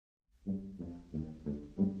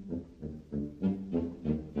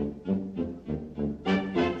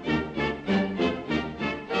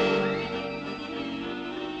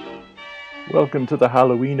Welcome to the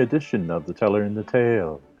Halloween edition of The Teller in the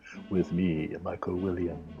Tale with me, Michael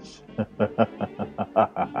Williams.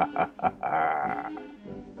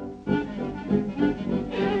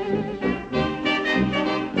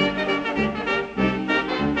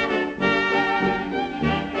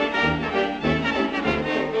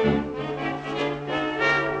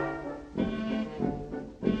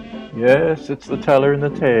 Yes, it's The Teller in the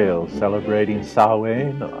Tale, celebrating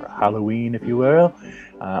Samhain, or Halloween, if you will.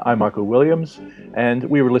 I'm Michael Williams, and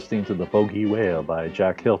we were listening to The Bogey Whale by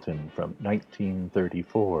Jack Hilton from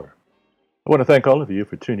 1934. I want to thank all of you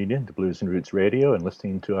for tuning in to Blues and Roots Radio and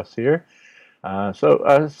listening to us here.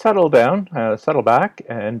 So settle down, settle back,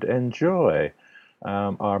 and enjoy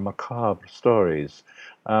our macabre stories.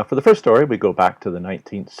 For the first story, we go back to the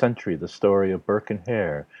 19th century, the story of Burke and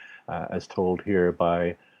Hare, as told here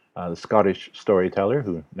by the Scottish storyteller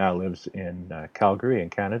who now lives in Calgary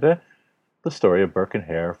in Canada, the story of Burke and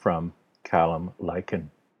Hare from Callum Lycan.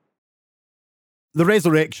 The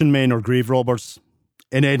Resurrection Men or grave robbers.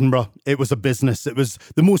 In Edinburgh, it was a business. It was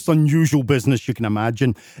the most unusual business you can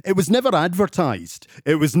imagine. It was never advertised.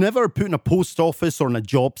 It was never put in a post office or in a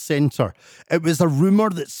job centre. It was a rumour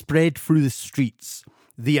that spread through the streets.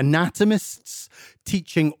 The anatomists,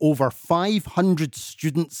 teaching over 500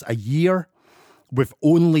 students a year, with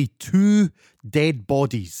only 2 dead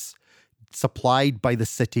bodies supplied by the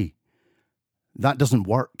city. That doesn't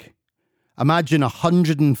work. Imagine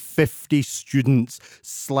 150 students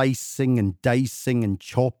slicing and dicing and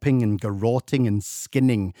chopping and garroting and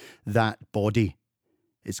skinning that body.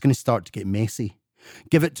 It's going to start to get messy.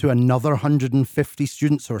 Give it to another 150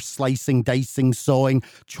 students who are slicing, dicing, sawing,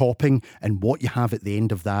 chopping, and what you have at the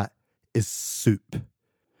end of that is soup.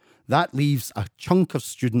 That leaves a chunk of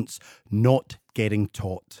students not getting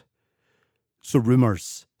taught. So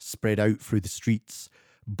rumours spread out through the streets.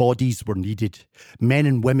 Bodies were needed. Men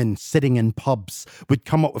and women sitting in pubs would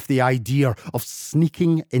come up with the idea of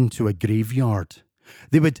sneaking into a graveyard.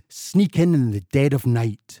 They would sneak in the dead of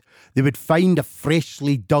night. They would find a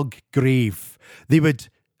freshly dug grave. They would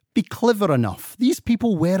be clever enough. These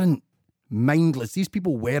people weren't mindless. These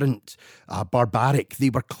people weren't barbaric.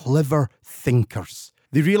 They were clever thinkers.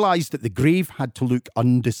 They realised that the grave had to look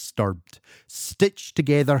undisturbed, stitched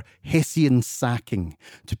together Hessian sacking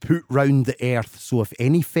to put round the earth so if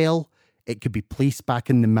any fell, it could be placed back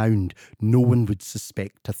in the mound. No one would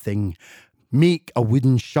suspect a thing. Make a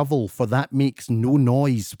wooden shovel, for that makes no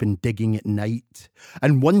noise when digging at night.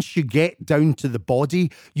 And once you get down to the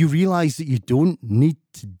body, you realise that you don't need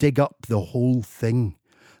to dig up the whole thing.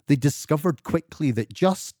 They discovered quickly that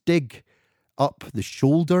just dig up the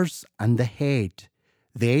shoulders and the head.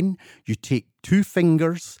 Then you take 2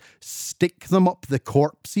 fingers, stick them up the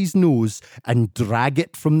corpse's nose and drag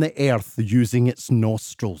it from the earth using its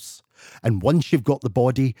nostrils. And once you've got the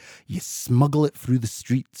body, you smuggle it through the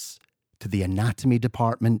streets to the anatomy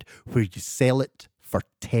department where you sell it for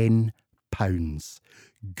 £10.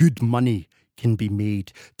 Good money can be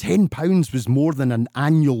made. £10 was more than an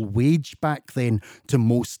annual wage back then to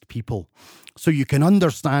most people. So you can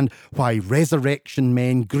understand why resurrection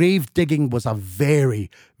men, grave digging was a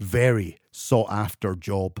very, very sought after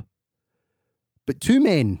job. But 2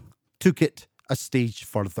 men took it a stage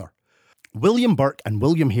further. William Burke and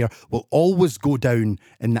William Hare will always go down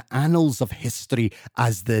in the annals of history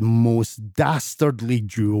as the most dastardly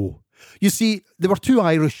duo. You see, they were 2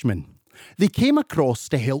 Irishmen. They came across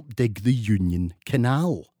to help dig the Union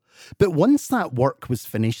Canal. But once that work was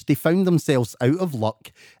finished, they found themselves out of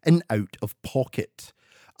luck and out of pocket,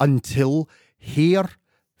 until Hare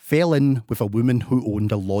fell in with a woman who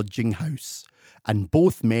owned a lodging house, and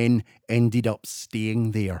both men ended up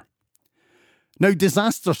staying there. Now,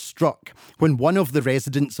 disaster struck when one of the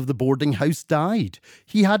residents of the boarding house died.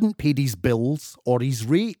 He hadn't paid his bills or his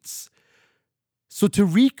rates. So to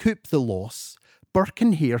recoup the loss, Burke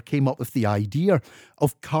and Hare came up with the idea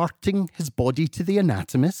of carting his body to the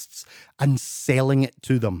anatomists and selling it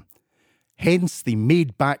to them. Hence, they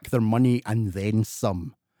made back their money and then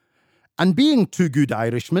some. And being 2 good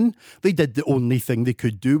Irishmen, they did the only thing they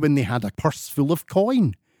could do when they had a purse full of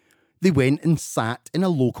coin. They went and sat in a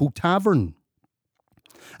local tavern.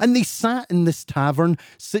 And they sat in this tavern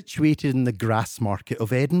situated in the Grassmarket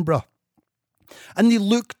of Edinburgh. And they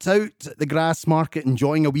looked out at the Grassmarket,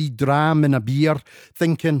 enjoying a wee dram and a beer,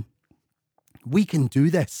 thinking, we can do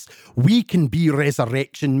this. We can be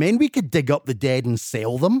resurrection men. We could dig up the dead and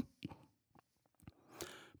sell them.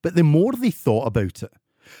 But the more they thought about it,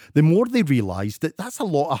 the more they realised that that's a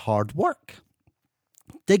lot of hard work.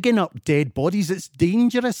 Digging up dead bodies, it's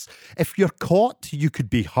dangerous. If you're caught, you could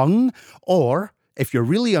be hung, or, if you're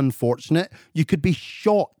really unfortunate, you could be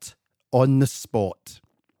shot on the spot.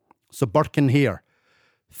 So Burke and Hare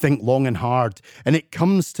think long and hard, and it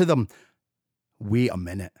comes to them, wait a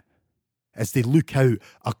minute, as they look out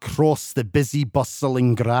across the busy,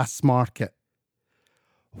 bustling grass market.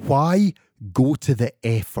 Why go to the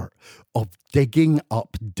effort of digging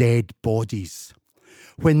up dead bodies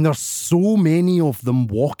when there's so many of them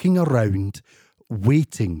walking around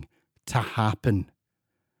waiting to happen?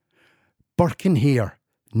 Burke and Hare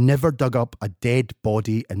never dug up a dead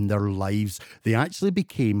body in their lives. They actually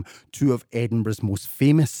became two of Edinburgh's most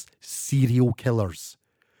famous serial killers.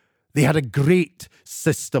 They had a great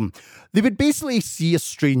system. They would basically see a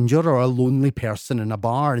stranger or a lonely person in a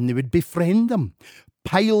bar and they would befriend them,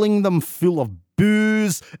 piling them full of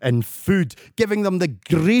booze and food, giving them the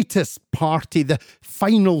greatest party, the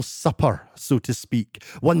final supper, so to speak.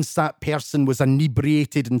 Once that person was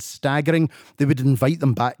inebriated and staggering, they would invite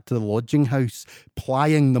them back to the lodging house,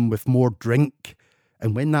 plying them with more drink.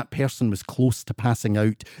 And when that person was close to passing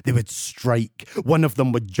out, they would strike. One of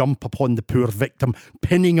them would jump upon the poor victim,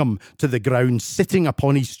 pinning him to the ground, sitting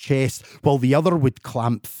upon his chest, while the other would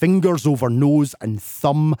clamp fingers over nose and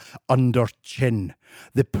thumb under chin.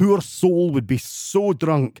 The poor soul would be so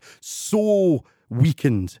drunk, so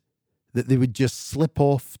weakened, that they would just slip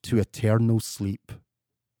off to eternal sleep.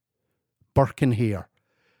 Burke and Hare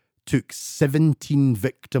took 17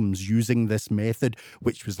 victims using this method,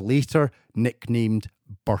 which was later nicknamed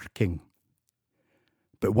burking.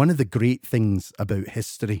 But one of the great things about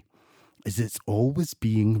history is it's always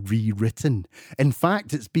being rewritten. In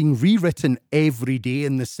fact, it's being rewritten every day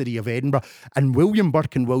in the city of Edinburgh, and William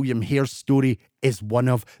Burke and William Hare's story is one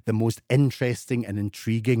of the most interesting and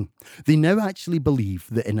intriguing. They now actually believe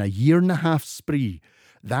that in a 1.5-year spree,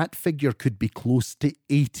 that figure could be close to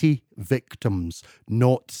 80 victims,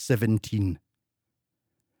 not 17.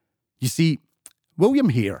 You see, William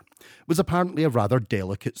Hare was apparently a rather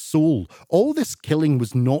delicate soul. All this killing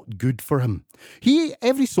was not good for him. He,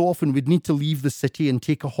 every so often, would need to leave the city and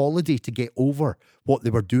take a holiday to get over what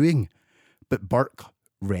they were doing. But Burke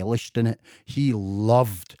relished in it. He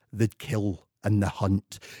loved the kill and the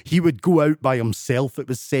hunt. He would go out by himself, it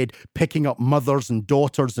was said, picking up mothers and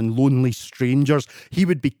daughters and lonely strangers. He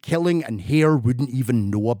would be killing and Hare wouldn't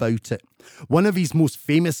even know about it. One of his most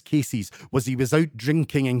famous cases was he was out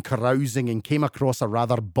drinking and carousing and came across a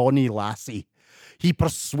rather bonny lassie. He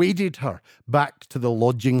persuaded her back to the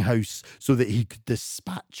lodging house so that he could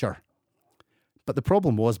dispatch her. But the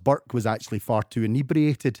problem was Burke was actually far too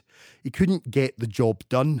inebriated. He couldn't get the job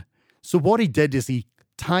done. So what he did is he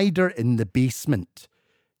tied her in the basement,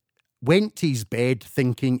 went to his bed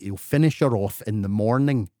thinking he'll finish her off in the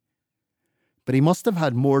morning. But he must have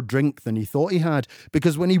had more drink than he thought he had,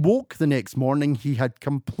 because when he woke the next morning, he had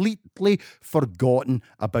completely forgotten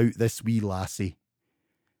about this wee lassie.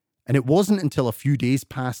 And it wasn't until a few days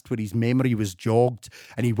passed where his memory was jogged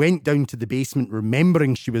and he went down to the basement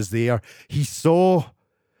remembering she was there. He saw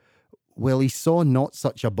not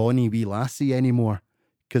such a bonny wee lassie anymore,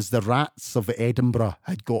 because the rats of Edinburgh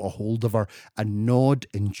had got a hold of her and gnawed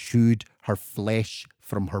and chewed her flesh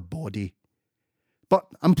from her body. But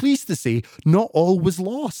I'm pleased to say not all was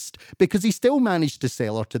lost, because he still managed to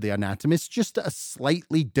sell her to the anatomist just at a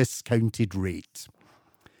slightly discounted rate.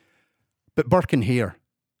 But Burke and Hare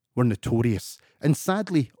were notorious, and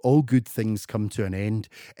sadly all good things come to an end.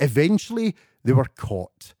 Eventually they were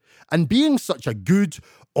caught, and being such a good,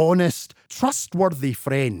 honest, trustworthy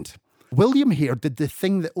friend, William Hare did the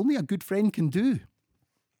thing that only a good friend can do.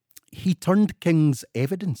 He turned King's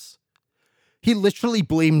evidence. He literally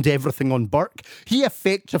blamed everything on Burke. He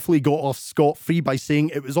effectively got off scot-free by saying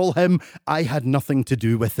it was all him, I had nothing to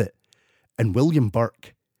do with it. And William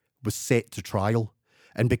Burke was set to trial.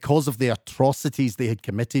 And because of the atrocities they had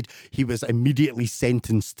committed, he was immediately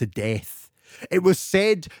sentenced to death. It was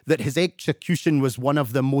said that his execution was one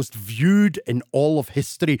of the most viewed in all of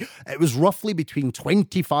history. It was roughly between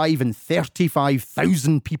 25 and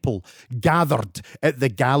 35,000 people gathered at the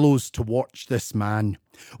gallows to watch this man.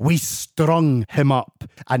 We strung him up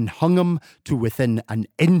and hung him to within an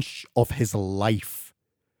inch of his life.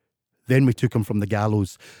 Then we took him from the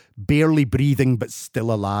gallows, barely breathing but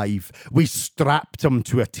still alive. We strapped him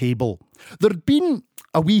to a table. There'd been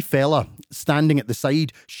a wee fella standing at the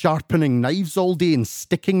side, sharpening knives all day and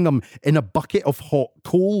sticking them in a bucket of hot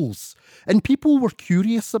coals. And people were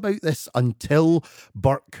curious about this until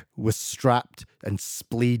Burke was strapped and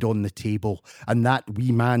splayed on the table. And that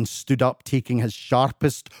wee man stood up, taking his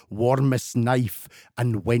sharpest, warmest knife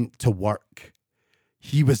and went to work.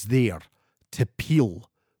 He was there to peel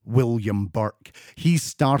William Burke. He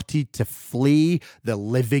started to flay the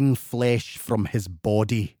living flesh from his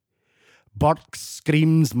body. Burke's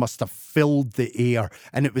screams must have filled the air,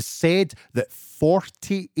 and it was said that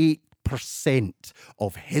 48 1%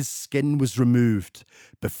 of his skin was removed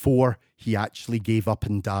before he actually gave up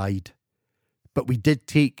and died. But we did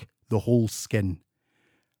take the whole skin.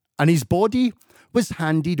 And his body was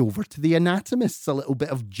handed over to the anatomists. A little bit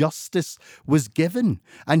of justice was given,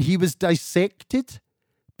 and he was dissected.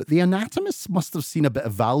 But the anatomists must have seen a bit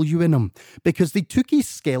of value in him, because they took his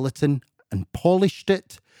skeleton and polished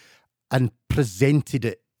it and presented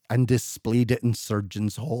it and displayed it in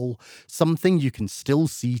Surgeons' Hall, something you can still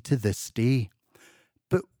see to this day.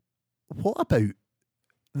 But what about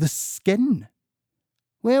the skin?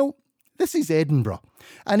 Well, this is Edinburgh,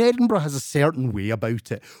 and Edinburgh has a certain way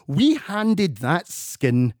about it. We handed that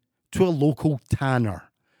skin to a local tanner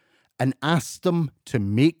and asked them to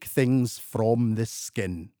make things from the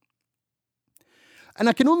skin. And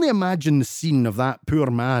I can only imagine the scene of that poor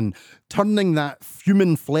man turning that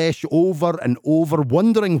human flesh over and over,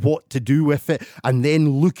 wondering what to do with it, and then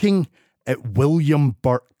looking at William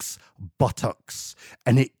Burke's buttocks,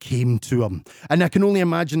 and it came to him. And I can only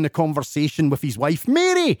imagine the conversation with his wife.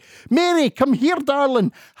 Mary, come here,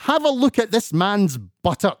 darling. Have a look at this man's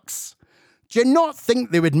buttocks. Do you not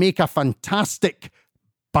think they would make a fantastic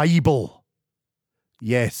Bible?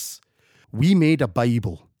 Yes, we made a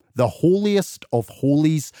Bible, the holiest of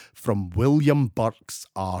holies, from William Burke's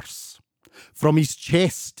arse. From his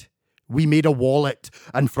chest, we made a wallet,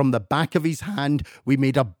 and from the back of his hand, we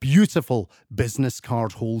made a beautiful business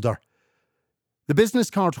card holder. The business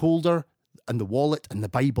card holder and the wallet and the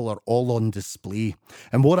Bible are all on display.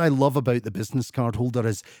 And what I love about the business card holder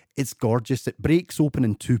is it's gorgeous. It breaks open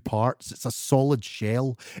in two parts. It's a solid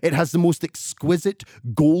shell. It has the most exquisite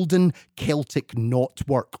golden Celtic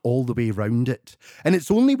knotwork all the way around it. And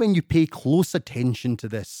it's only when you pay close attention to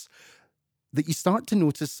this that you start to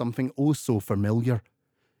notice something oh so familiar.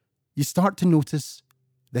 You start to notice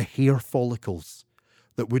the hair follicles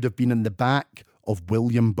that would have been in the back of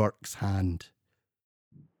William Burke's hand.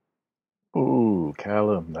 Ooh,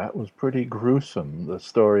 Callum, that was pretty gruesome, the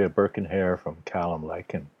story of Burke and Hare from Callum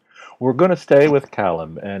Lycan. We're going to stay with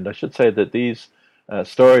Callum, and I should say that these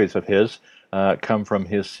stories of his come from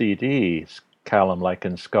his CD, Callum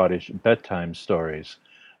Lycan's Scottish Bedtime Stories,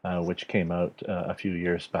 which came out a few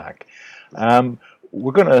years back.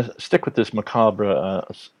 We're going to stick with this macabre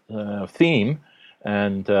theme,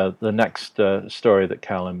 and the next story that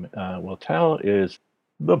Callum will tell is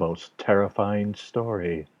the most terrifying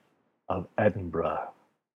story of Edinburgh.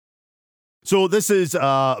 So this is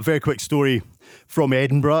a very quick story from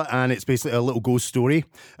Edinburgh, and it's basically a little ghost story,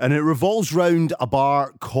 and it revolves round a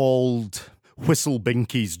bar called Whistle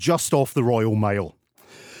Binkies, just off the Royal Mile.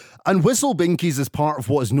 And Whistle Binkies is part of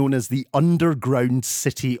what is known as the underground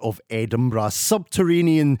city of Edinburgh, a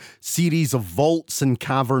subterranean series of vaults and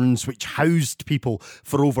caverns which housed people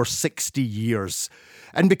for over 60 years.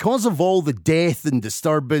 And because of all the death and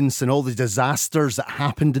disturbance and all the disasters that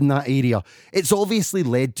happened in that area, it's obviously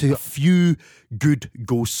led to a few good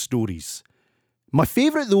ghost stories. My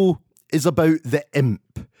favourite, though, is about the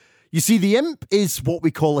Imp. You see, the Imp is what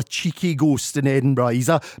we call a cheeky ghost in Edinburgh. He's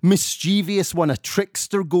a mischievous one, a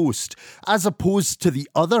trickster ghost, as opposed to the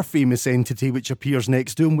other famous entity which appears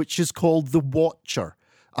next to him, which is called the Watcher,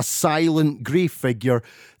 a silent grey figure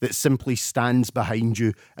that simply stands behind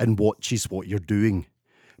you and watches what you're doing.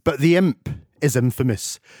 But the Imp is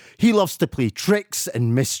infamous. He loves to play tricks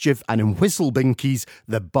and mischief, and in Whistle Binkies,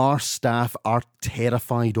 the bar staff are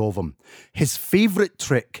terrified of him. His favourite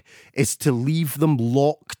trick is to leave them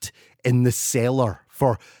locked in the cellar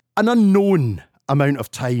for an unknown amount of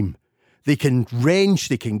time. They can wrench,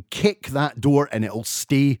 they can kick that door, and it'll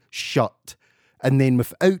stay shut. And then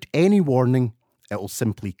without any warning, it'll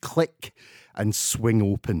simply click and swing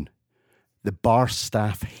open. The bar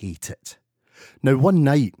staff hate it. Now, one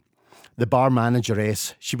night, the bar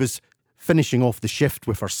manageress, she was finishing off the shift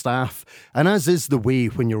with her staff, and as is the way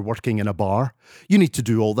when you're working in a bar, you need to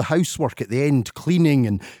do all the housework at the end, cleaning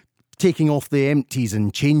and taking off the empties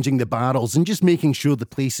and changing the barrels and just making sure the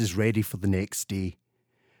place is ready for the next day.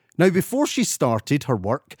 Now, before she started her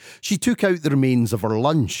work, she took out the remains of her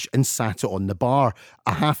lunch and sat it on the bar,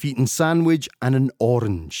 a half-eaten sandwich and an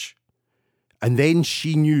orange. And then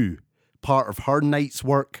she knew part of her night's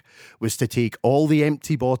work was to take all the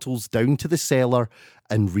empty bottles down to the cellar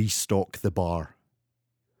and restock the bar.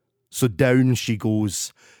 So down she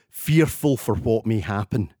goes, fearful for what may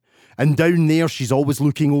happen. And down there she's always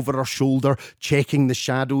looking over her shoulder, checking the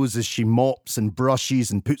shadows as she mops and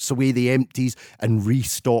brushes and puts away the empties and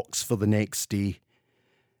restocks for the next day.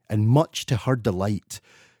 And much to her delight,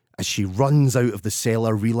 as she runs out of the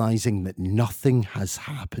cellar realising that nothing has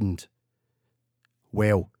happened,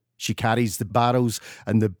 well, she carries the barrels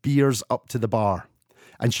and the beers up to the bar.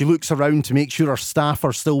 And she looks around to make sure her staff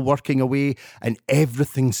are still working away, and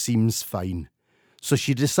everything seems fine. So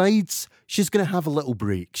she decides she's going to have a little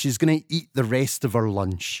break. She's going to eat the rest of her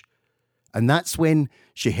lunch. And that's when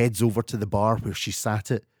she heads over to the bar where she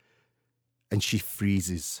sat it, and she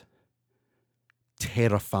freezes,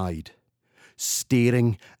 terrified,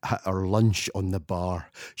 staring at her lunch on the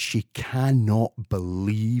bar. She cannot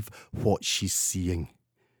believe what she's seeing.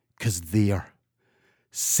 'Cause there,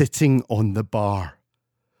 sitting on the bar,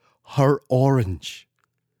 her orange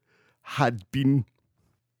had been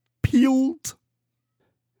peeled.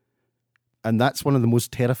 And that's one of the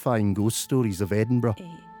most terrifying ghost stories of Edinburgh.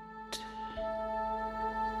 8,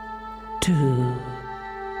 2,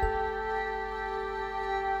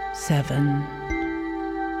 7,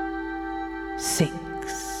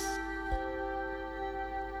 6,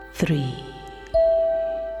 3,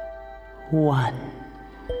 1.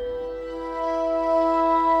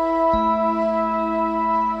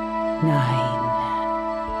 9,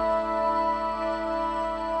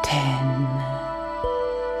 10,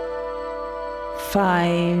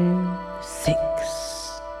 5,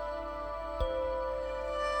 6,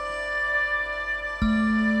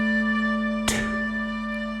 2,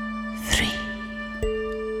 3,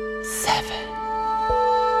 7,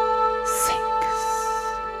 6,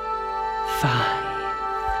 5,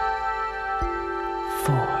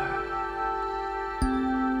 4,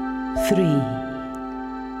 3,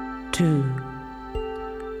 2,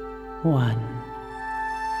 1.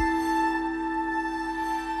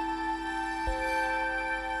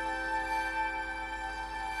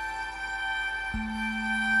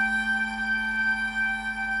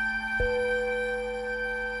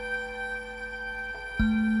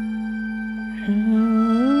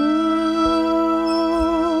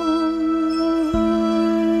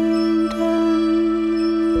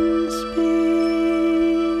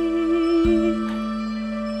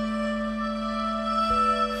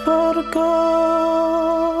 For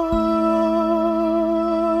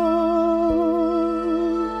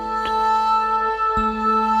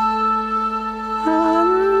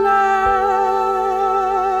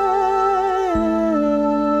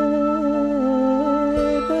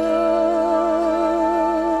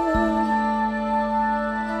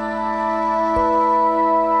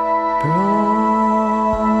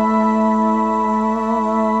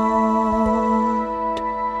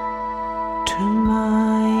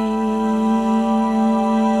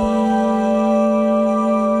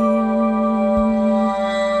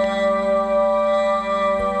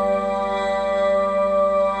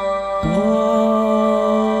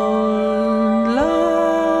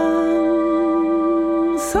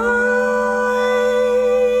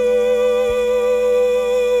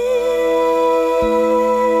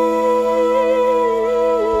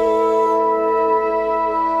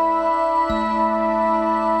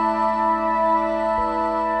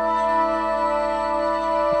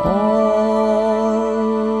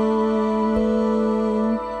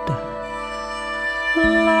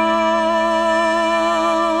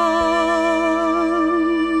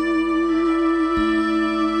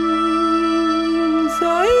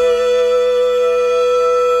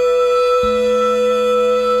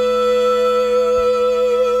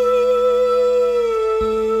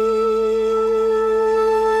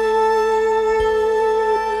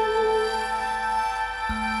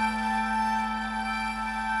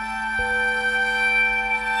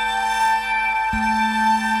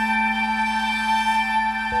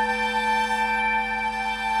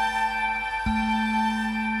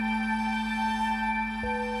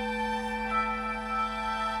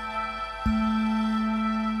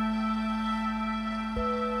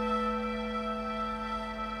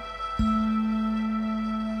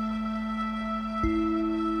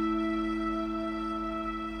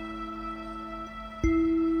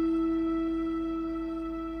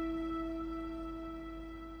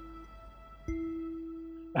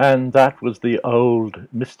And that was the Old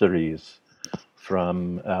Mysteries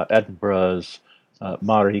from Edinburgh's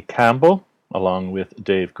Mari Campbell, along with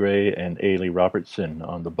Dave Gray and Ailey Robertson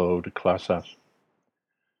on the Bow de Classas.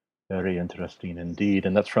 Very interesting indeed.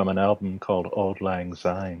 And that's from an album called Auld Lang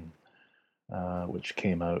Syne, which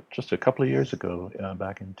came out just a couple of years ago,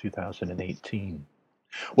 back in 2018.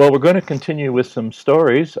 Well, we're going to continue with some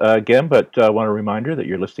stories again, but I want to remind you that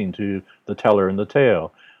you're listening to The Teller and the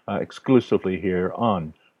Tale, exclusively here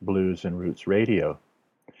on Blues and Roots Radio.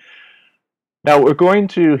 Now, we're going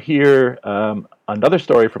to hear another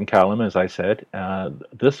story from Callum, as I said,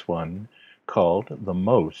 this one called The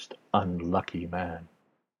Most Unlucky Man.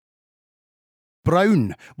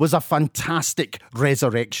 Brown was a fantastic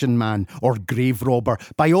resurrection man or grave robber.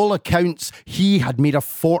 By all accounts, he had made a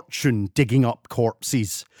fortune digging up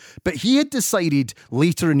corpses. But he had decided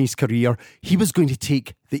later in his career he was going to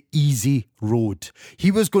take the easy road. He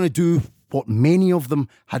was going to do what many of them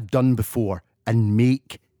had done before and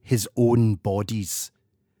make his own bodies.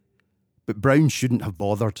 But Brown shouldn't have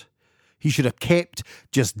bothered. He should have kept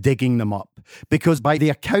just digging them up, because by the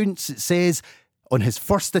accounts it says on his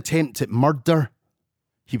first attempt at murder,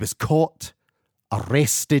 he was caught,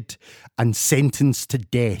 arrested and sentenced to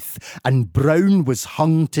death, and Brown was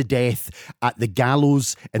hung to death at the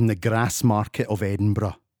gallows in the Grassmarket of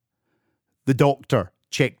Edinburgh. The doctor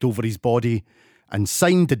checked over his body and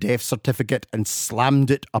signed the death certificate and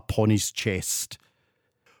slammed it upon his chest,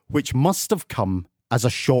 which must have come as a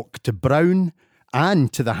shock to Brown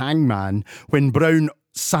and to the hangman when Brown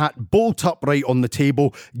sat bolt upright on the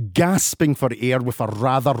table, gasping for air with a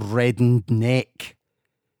rather reddened neck.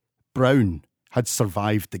 Brown had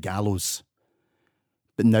survived the gallows.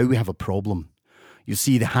 But now we have a problem. You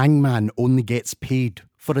see, the hangman only gets paid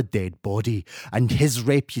for a dead body, and his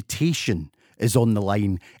reputation is on the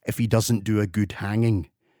line if he doesn't do a good hanging.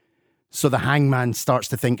 So the hangman starts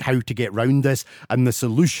to think how to get round this, and the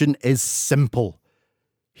solution is simple.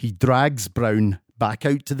 He drags Brown back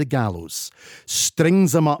out to the gallows,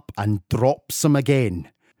 strings him up and drops him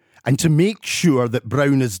again. And to make sure that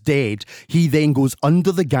Brown is dead, he then goes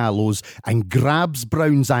under the gallows and grabs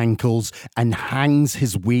Brown's ankles and hangs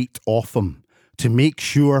his weight off him to make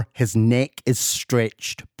sure his neck is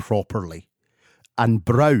stretched properly. And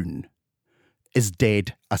Brown is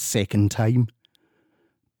dead a second time.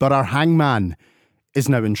 But our hangman is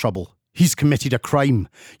now in trouble. He's committed a crime.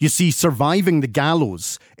 You see, surviving the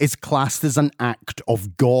gallows is classed as an act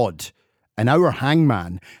of God. And our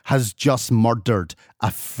hangman has just murdered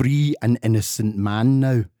a free and innocent man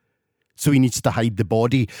now. So he needs to hide the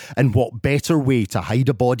body. And what better way to hide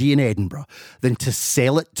a body in Edinburgh than to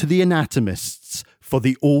sell it to the anatomists for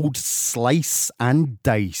the old slice and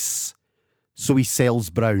dice? So he sells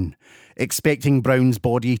Brown, expecting Brown's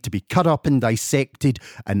body to be cut up and dissected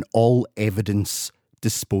and all evidence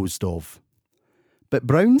disposed of. But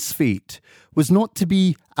Brown's fate was not to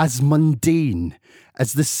be as mundane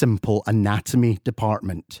as the simple anatomy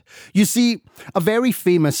department. You see, a very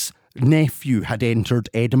famous nephew had entered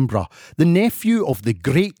Edinburgh, the nephew of the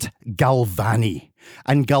great Galvani.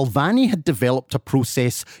 And Galvani had developed a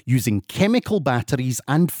process using chemical batteries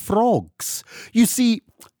and frogs. You see,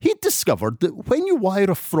 he'd discovered that when you wire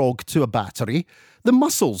a frog to a battery, the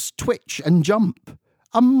muscles twitch and jump.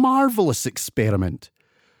 A marvellous experiment.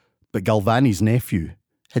 But Galvani's nephew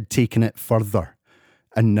had taken it further,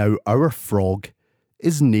 and now our frog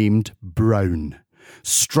is named Brown,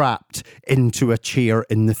 strapped into a chair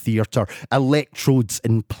in the theatre, electrodes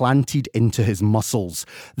implanted into his muscles.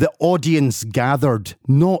 The audience gathered,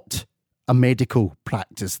 not a medical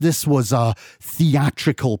practice. This was a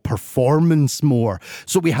theatrical performance more.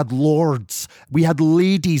 So we had lords, we had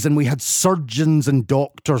ladies, and we had surgeons and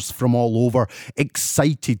doctors from all over,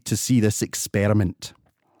 excited to see this experiment.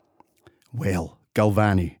 Well,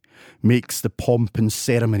 Galvani makes the pomp and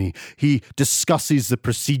ceremony. He discusses the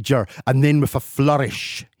procedure, and then with a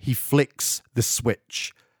flourish, he flicks the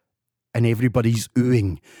switch. And everybody's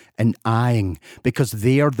oohing and eyeing, because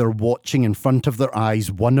they're watching in front of their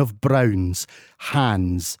eyes one of Brown's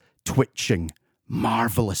hands twitching.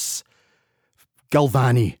 Marvellous.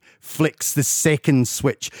 Galvani flicks the second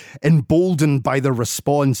switch, emboldened by the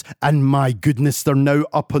response, and my goodness, they're now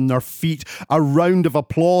up on their feet. A round of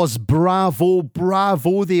applause. Bravo,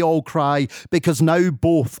 bravo, they all cry, because now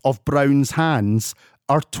both of Brown's hands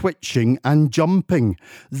are twitching and jumping.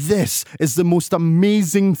 This is the most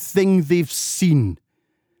amazing thing they've seen.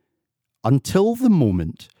 Until the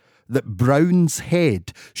moment that Brown's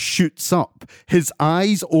head shoots up, his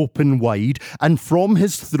eyes open wide, and from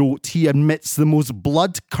his throat he emits the most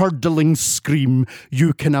blood-curdling scream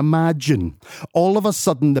you can imagine. All of a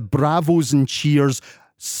sudden, the bravos and cheers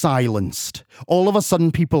silenced. All of a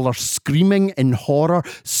sudden, people are screaming in horror,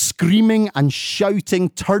 screaming and shouting,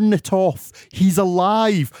 "Turn it off! He's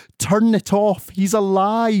alive! Turn it off! He's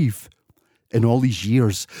alive!" In all these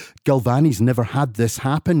years, Galvani's never had this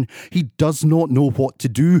happen. He does not know what to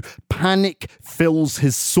do. Panic fills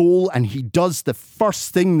his soul, and he does the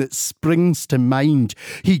first thing that springs to mind.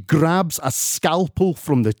 He grabs a scalpel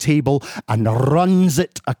from the table and runs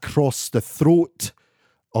it across the throat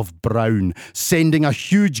of Brown, sending a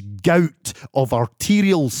huge gout of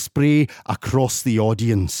arterial spray across the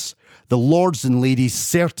audience. The lords and ladies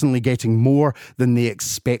certainly getting more than they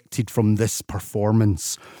expected from this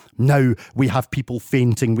performance. Now we have people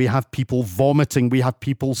fainting, we have people vomiting, we have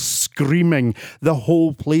people screaming. The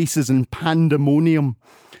whole place is in pandemonium.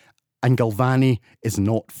 And Galvani is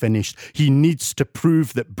not finished. He needs to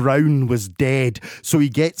prove that Brown was dead, so he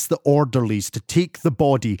gets the orderlies to take the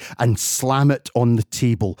body and slam it on the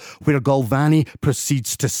table, where Galvani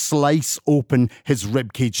proceeds to slice open his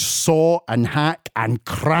ribcage, saw and hack and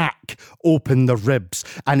crack open the ribs,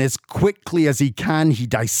 and as quickly as he can, he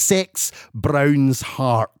dissects Brown's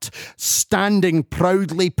heart. Standing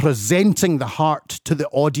proudly presenting the heart to the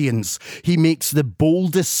audience, he makes the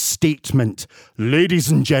boldest statement: "Ladies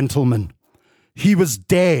and gentlemen, he was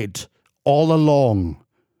dead all along.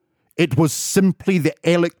 It was simply the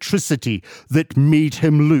electricity that made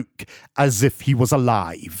him look as if he was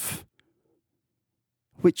alive."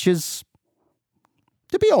 Which is,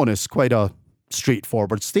 to be honest, quite a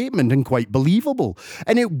straightforward statement and quite believable.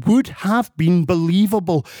 And it would have been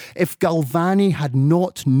believable if Galvani had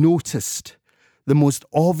not noticed the most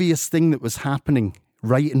obvious thing that was happening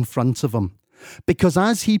right in front of him. Because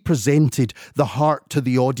as he presented the heart to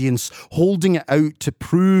the audience, holding it out to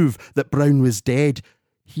prove that Brown was dead,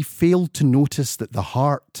 he failed to notice that the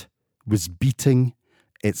heart was beating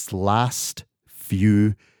its last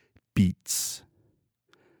few beats.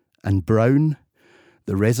 And Brown,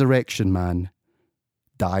 the resurrection man,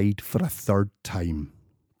 died for a third time.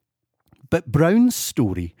 But Brown's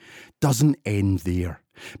story doesn't end there,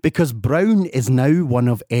 because Brown is now one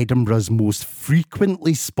of Edinburgh's most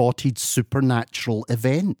frequently spotted supernatural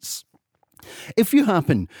events. If you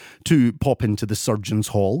happen to pop into the Surgeons'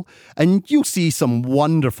 Hall, and you'll see some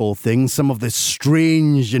wonderful things, some of the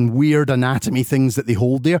strange and weird anatomy things that they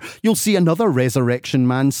hold there, you'll see another Resurrection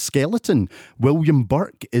Man skeleton. William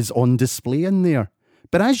Burke is on display in there.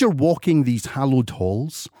 But as you're walking these hallowed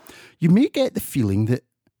halls, you may get the feeling that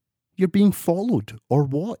you're being followed or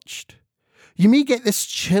watched. You may get this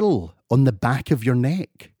chill on the back of your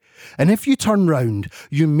neck. And if you turn round,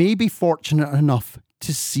 you may be fortunate enough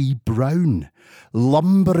to see Brown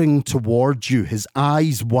lumbering towards you, his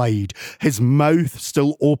eyes wide, his mouth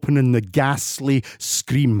still open in the ghastly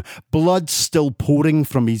scream, blood still pouring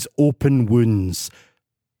from his open wounds.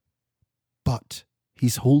 But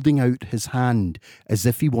he's holding out his hand as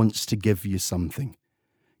if he wants to give you something.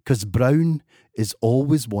 'Cause Brown is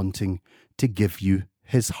always wanting to give you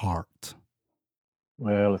his heart.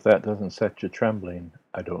 Well, if that doesn't set you trembling,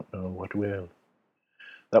 I don't know what will.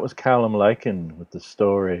 That was Callum Lycan with the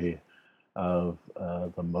story of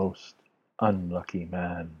the most unlucky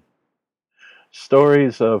man.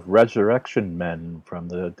 Stories of resurrection men from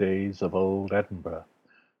the days of old Edinburgh,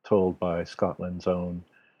 told by Scotland's own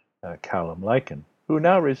Callum Lycan, who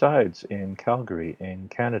now resides in Calgary in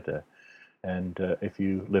Canada. And if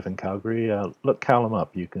you live in Calgary, look Callum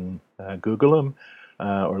up. You can Google him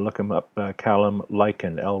or look him up, Callum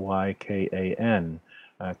Lycan, Lykan,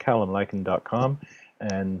 callumlycan.com,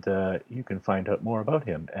 and you can find out more about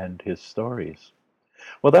him and his stories.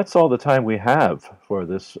 Well, that's all the time we have for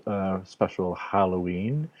this special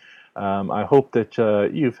Halloween. I hope that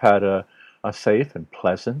you've had a safe and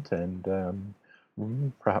pleasant and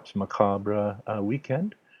perhaps macabre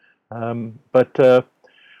weekend. But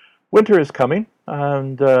winter is coming,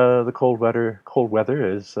 and the cold weather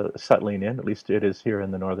is settling in. At least it is here in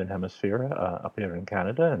the Northern Hemisphere, up here in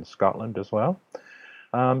Canada and Scotland as well.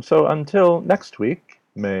 So until next week,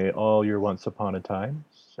 may all your once upon a times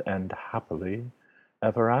end happily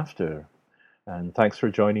ever after. And thanks for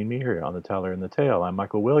joining me here on The Teller and the Tale. I'm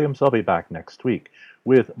Michael Williams. I'll be back next week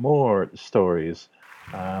with more stories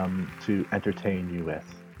to entertain you with.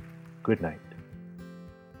 Good night.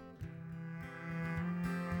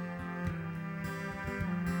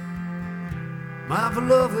 My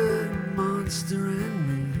beloved monster and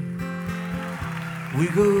me, we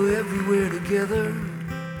go everywhere together,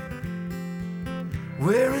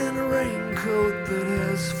 wearing a raincoat that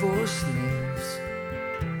has 4 sleeves,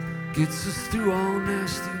 gets us through all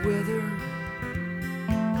nasty weather.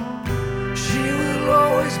 She will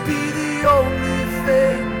always be the only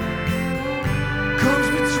thing, comes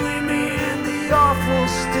between me and the awful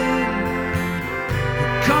sting.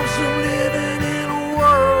 It comes from living in a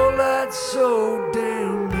world that's so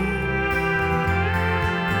damn mean.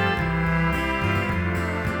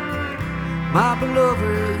 My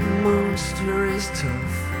beloved monster is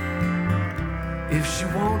tough. If she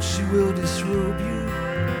wants, she will disrobe you.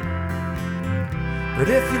 But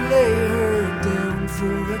if you lay her down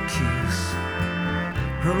for a kiss,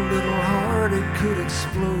 her little heart, it could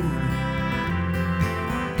explode.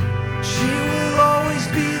 She will always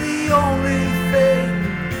be the only thing,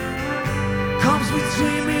 comes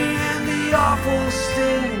between me and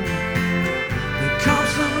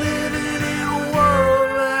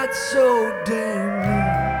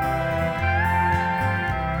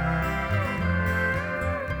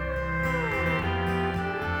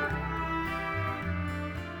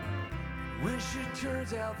when she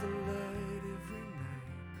turns out the light every